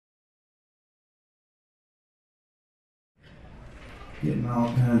getting all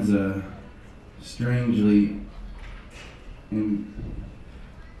kinds of strangely and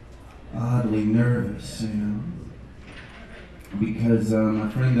oddly nervous, because my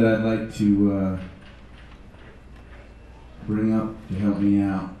friend that I'd like to bring up to help me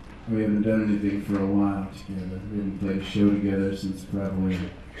out, we haven't done anything for a while together. We haven't played a show together since probably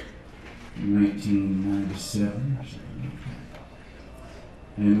 1997 or something like that.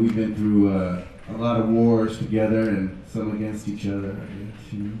 And we've been through a lot of wars together and some against each other, I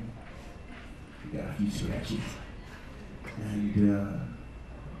guess, We got a few scratches. And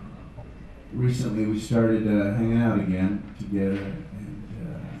recently we started hanging out again together, and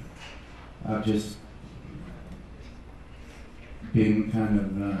I've just been kind of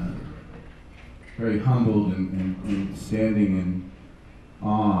very humbled and standing in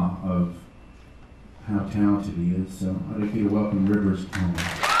awe of how talented he is. So I'd like you to welcome Rivers Cuomo.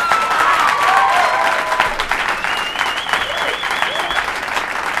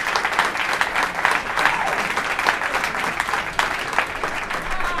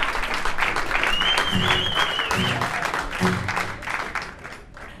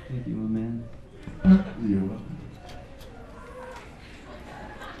 Thank you, my man. You're welcome.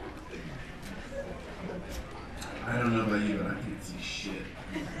 I don't know about you, but I can't see shit.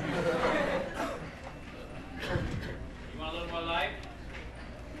 You want a little more light?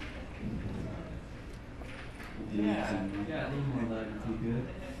 Yeah, a little more light would be good.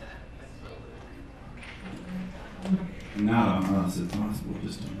 Not on us, if possible,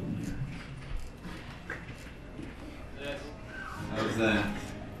 just a little here. This. How's that?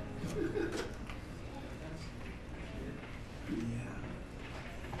 Yeah.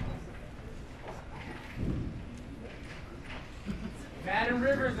 Madam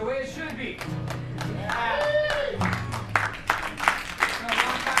Rivers, the way it should be. Yeah. It's a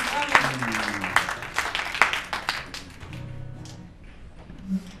long time coming.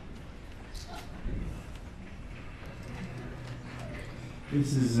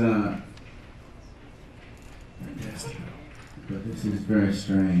 This is fantastic, but this is very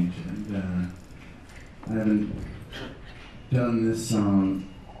strange, and I haven't done this song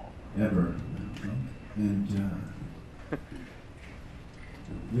ever, and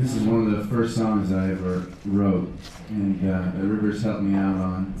this is one of the first songs I ever wrote, and that Rivers helped me out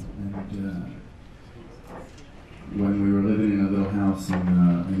on, and when we were living in a little house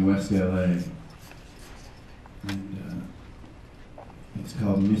in West LA, and it's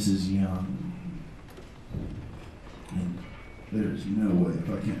called Mrs. Young. And there's no way, if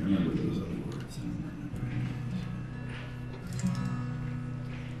I can't remember those other words, I don't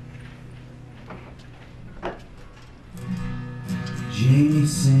remember. Jamie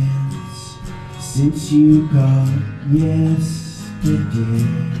since you called yesterday,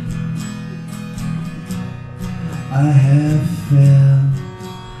 I have felt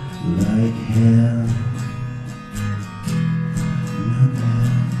like hell.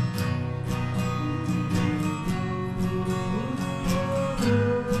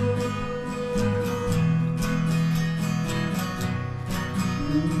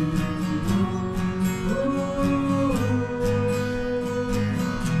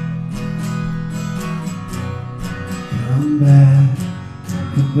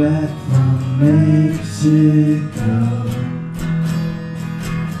 Come back from Mexico.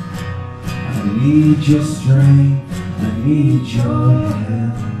 I need your strength, I need your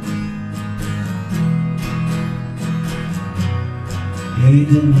help. Hey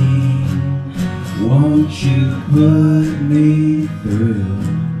Denise, won't you put me through?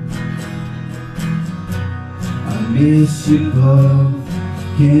 I miss you both,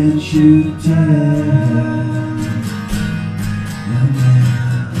 can't you tell?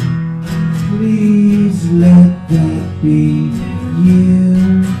 Please let that be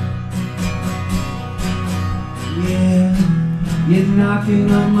you. Yeah, you're knocking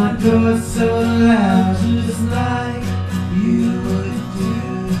on my door so loud, just like you would do.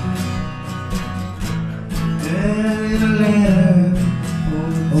 And in a letter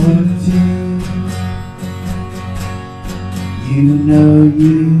or two, you know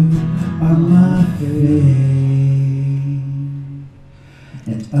you are my fate.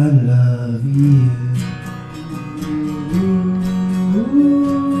 And I love you.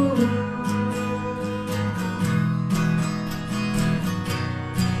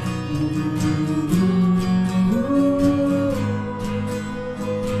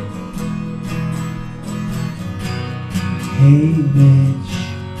 Hey Mitch,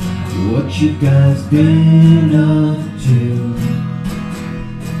 what you guys been up to?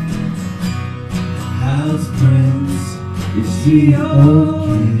 How's Prince? Is he okay?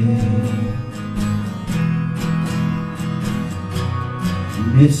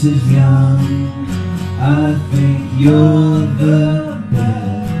 this is young, I think you're the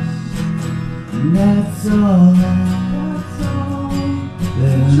best, and that's all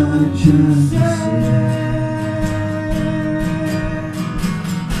that I'm trying to say.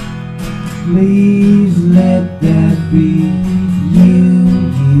 Please let that be you,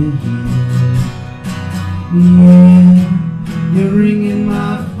 yeah. You're ringing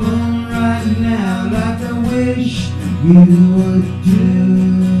my phone right now like I wish you would do.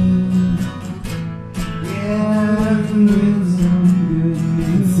 Yeah, it's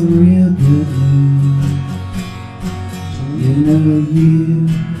some real good news. You know you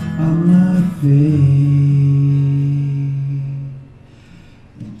are my fate,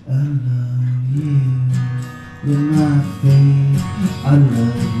 and I love you. You're my fate, I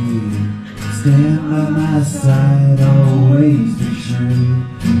love you. Stand by my side, always be true.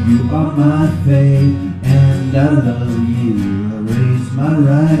 You are my fate, and I love you. I raise my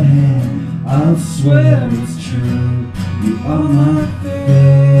right hand, I'll swear it's true. You are my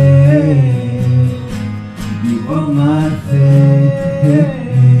fate. You are my fate.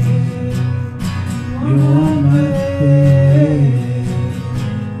 You are my fate.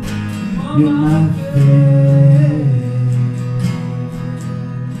 You're my fate.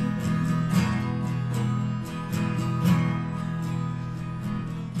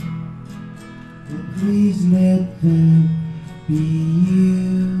 Please let them be you,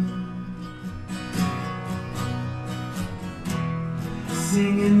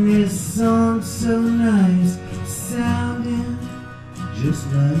 singing this song so nice, sounding just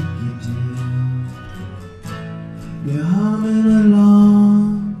like you do. You're humming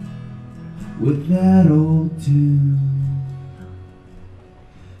along with that old tune.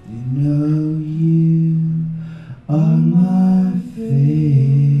 You know you are my fate,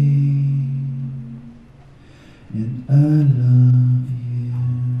 and I love you.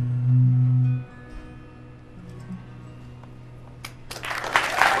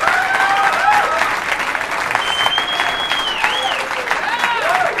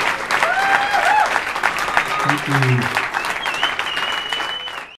 Thank you.